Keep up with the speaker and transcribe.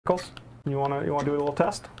Wrinkles? You wanna do a little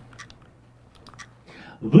test?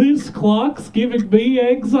 This clock's giving me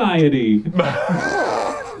anxiety.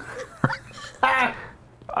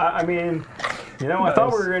 I mean, you know, I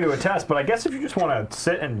thought we were going to do a test, but I guess if you just want to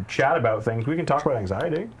sit and chat about things, we can talk about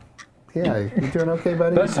anxiety. Yeah, you doing okay,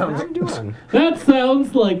 buddy? How are you doing? That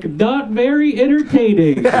sounds like not very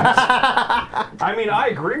entertaining. I mean, I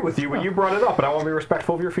agree with you when you brought it up, but I want to be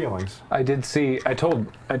respectful of your feelings. I did see. I told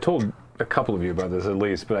a couple of you about this at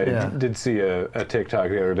least, but I did see a TikTok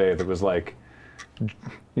the other day that was like,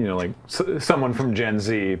 you know, like someone from Gen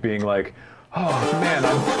Z being like, "Oh man,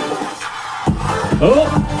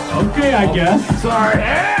 Oh, okay, I guess. Sorry.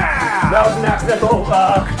 Yeah! That was an accidental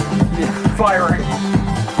firing.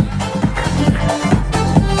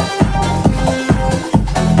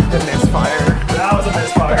 The misfire. That was a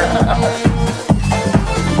misfire.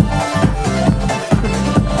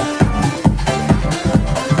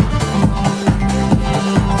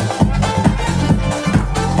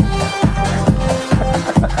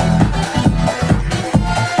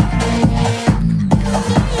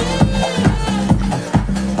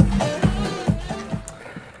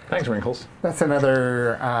 thanks, Wrinkles." That's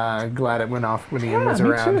another glad it went off when Ian was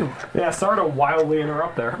around. Too. Yeah, sorry to wildly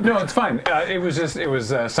interrupt there. No, it's fine. It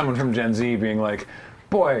was someone from Gen Z being like,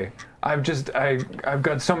 "Boy, I've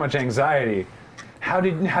got so much anxiety. How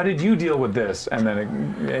did you deal with this?" And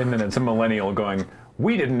then it's a millennial going,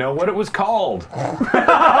 "We didn't know what it was called."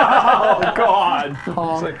 Oh God!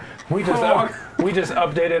 It's like we just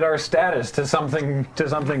updated our status to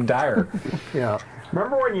something dire. Yeah.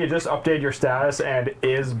 Remember when you just update your status and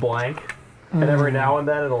is blank? And every now and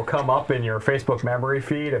then it'll come up in your Facebook memory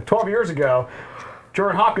feed. Of 12 years ago,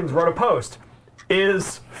 Jordan Hopkins wrote a post.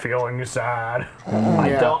 Is feeling sad.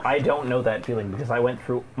 I don't know that feeling because I went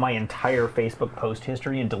through my entire Facebook post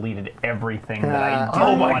history and deleted everything that I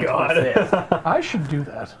didn't want to persist. I should do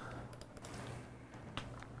that.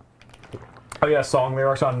 Oh yeah, song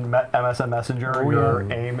lyrics on MSN Messenger,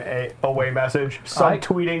 your aim away message,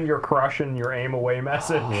 subtweeting your crush and your aim away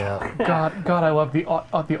message. Yeah. God, I love the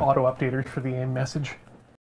auto updaters for the AIM message.